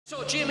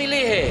So, Jamie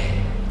Leahey,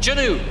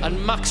 Janu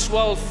and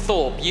Maxwell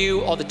Thorpe,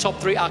 you are the top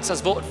 3 acts as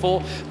voted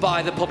for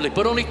by the public,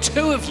 but only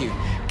 2 of you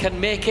can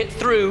make it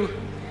through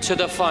to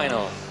the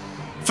final.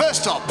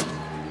 First up,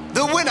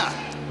 the winner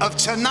of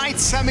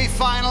tonight's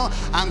semi-final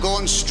and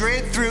going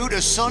straight through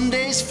to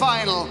Sunday's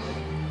final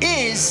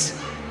is...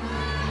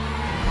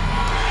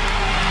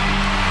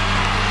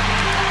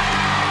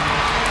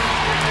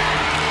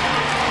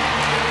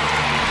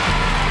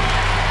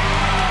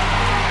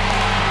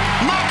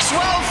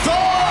 Maxwell Thorpe!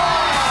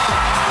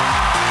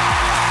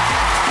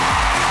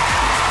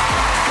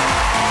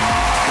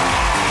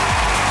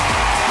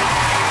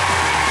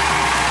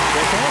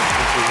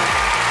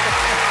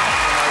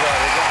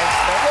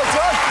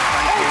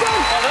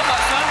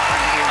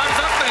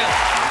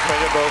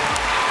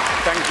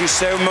 Thank you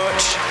so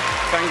much.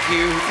 Thank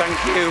you, thank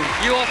you.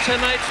 You are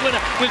tonight's winner.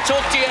 We'll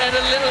talk to you in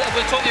a little.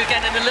 We'll talk to you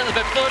again in a little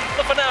bit.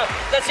 But for now,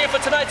 let's hear for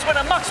tonight's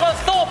winner, Maxwell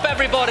Thorpe,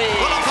 everybody.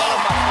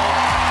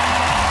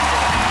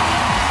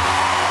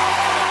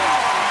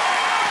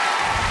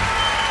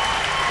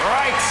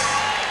 Right.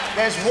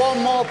 There's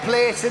one more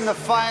place in the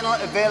final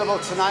available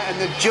tonight, and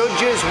the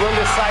judges will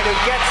decide who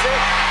gets it.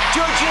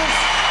 Judges,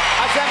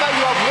 as ever,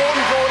 you have 1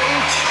 vote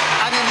each,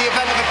 and in the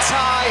event of a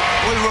tie,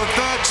 we'll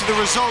revert to the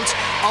result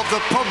of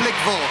the public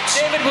vote.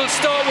 David, we'll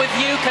start with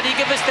you. Can you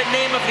give us the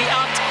name of the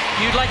act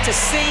you'd like to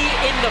see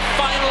in the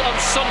final on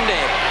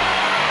Sunday?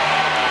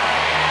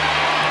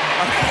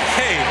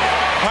 Okay,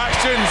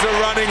 passions are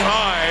running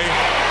high.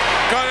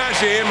 Can't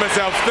actually hear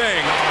myself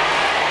think.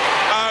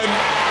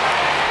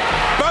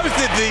 Both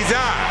of these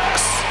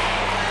acts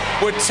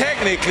were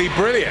technically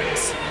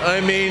brilliant. I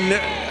mean,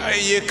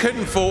 you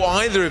couldn't fault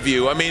either of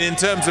you. I mean, in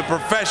terms of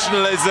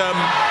professionalism,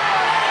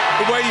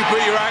 the way you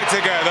put your act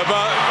together,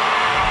 but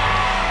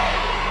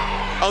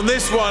on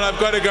this one, I've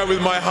got to go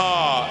with my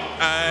heart,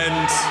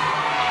 and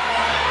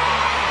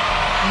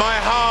my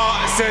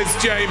heart says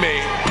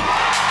Jamie.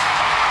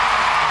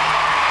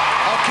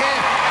 Okay,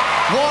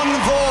 1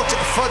 vote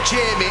for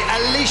Jamie.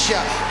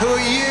 Alicia, who are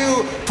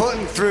you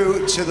putting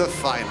through to the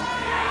final?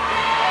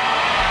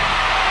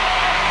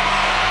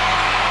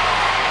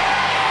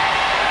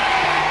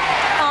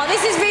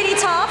 This is really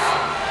tough.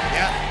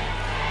 Yeah.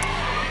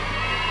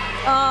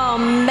 Oh,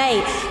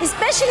 mate.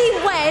 Especially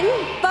when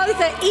both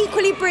are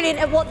equally brilliant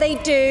at what they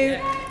do.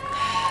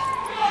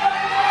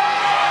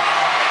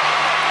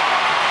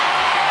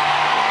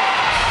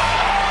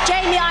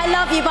 Jamie, I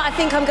love you, but I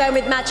think I'm going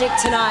with Magic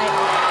tonight.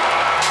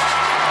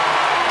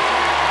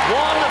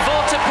 1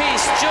 vote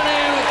apiece.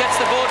 Janu gets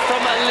the vote from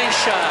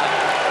Alicia.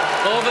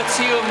 Over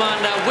to you,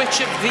 Amanda.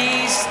 Which of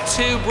these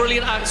 2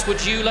 brilliant acts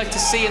would you like to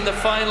see in the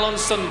final on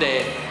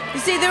Sunday? You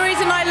see, the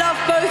reason I love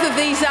both of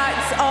these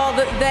acts are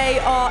that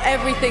they are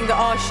everything that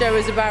our show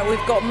is about.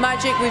 We've got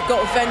magic, we've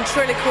got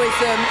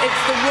ventriloquism,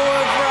 it's the raw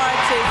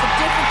variety, it's a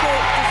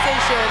difficult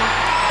decision.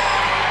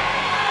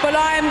 But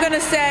I am going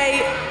to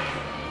say,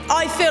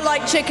 I feel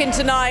like chicken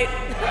tonight.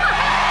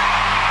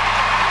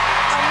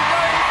 I'm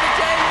going for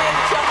Jamie and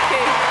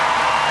Chucky.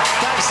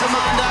 Thanks,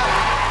 Amanda.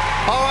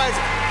 All right,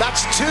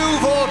 that's 2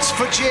 votes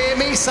for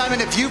Jamie.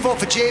 Simon, if you vote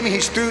for Jamie,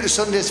 he's through to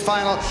Sunday's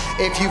final.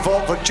 If you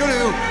vote for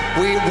Junu,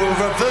 we will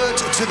revert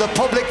to the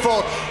public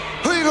vote.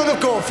 Who are you going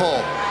to go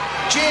for?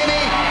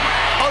 Jamie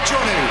or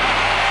Junu?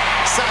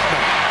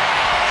 Simon.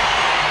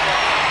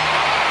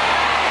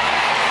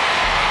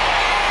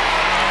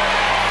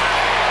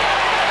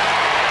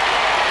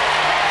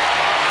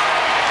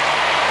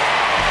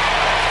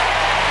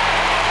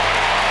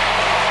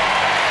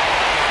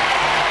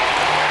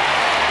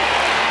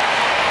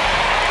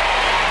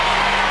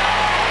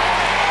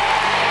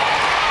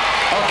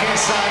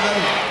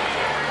 Simon,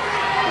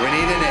 we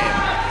need a name.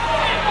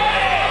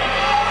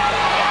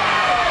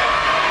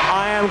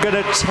 I am going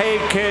to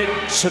take it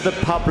to the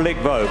public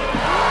vote.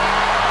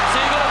 So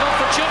you've got to vote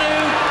for Junu.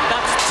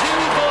 That's 2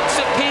 votes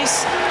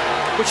apiece,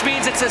 which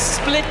means it's a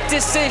split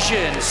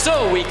decision.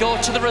 So we go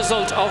to the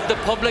result of the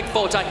public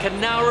vote. I can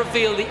now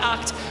reveal the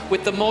act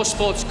with the most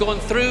votes going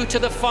through to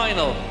the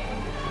final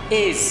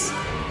is...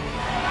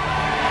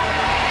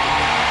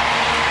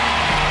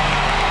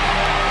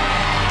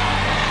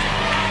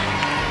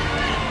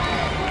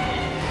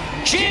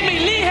 Jamie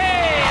Leahey!